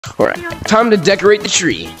Alright, time to decorate the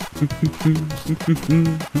tree. Man,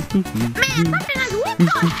 what the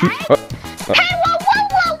heck? Hey, whoa!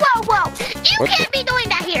 You can't be doing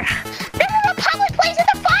that here. This is a public place.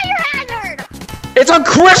 It's a fire hazard. It's a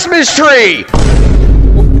Christmas tree!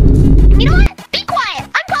 You know what? Be quiet.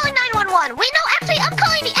 I'm calling 911. Wait, no, actually, I'm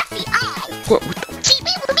calling the FBI. What? Beep,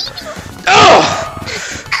 beep, beep, beep. Ugh!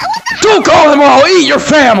 What the Don't call them or I'll eat your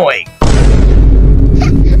family!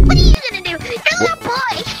 What are you gonna do? You're a little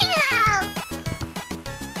boy. Yeah.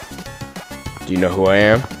 Do you know who I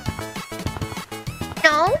am?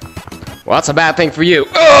 No? Well, that's a bad thing for you.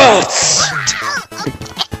 Ugh!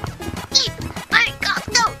 My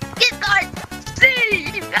Costco gift card.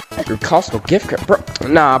 Your Costco gift card? Bro,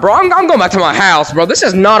 nah, bro, I'm going back to my house, bro. This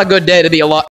is not a good day to be alive.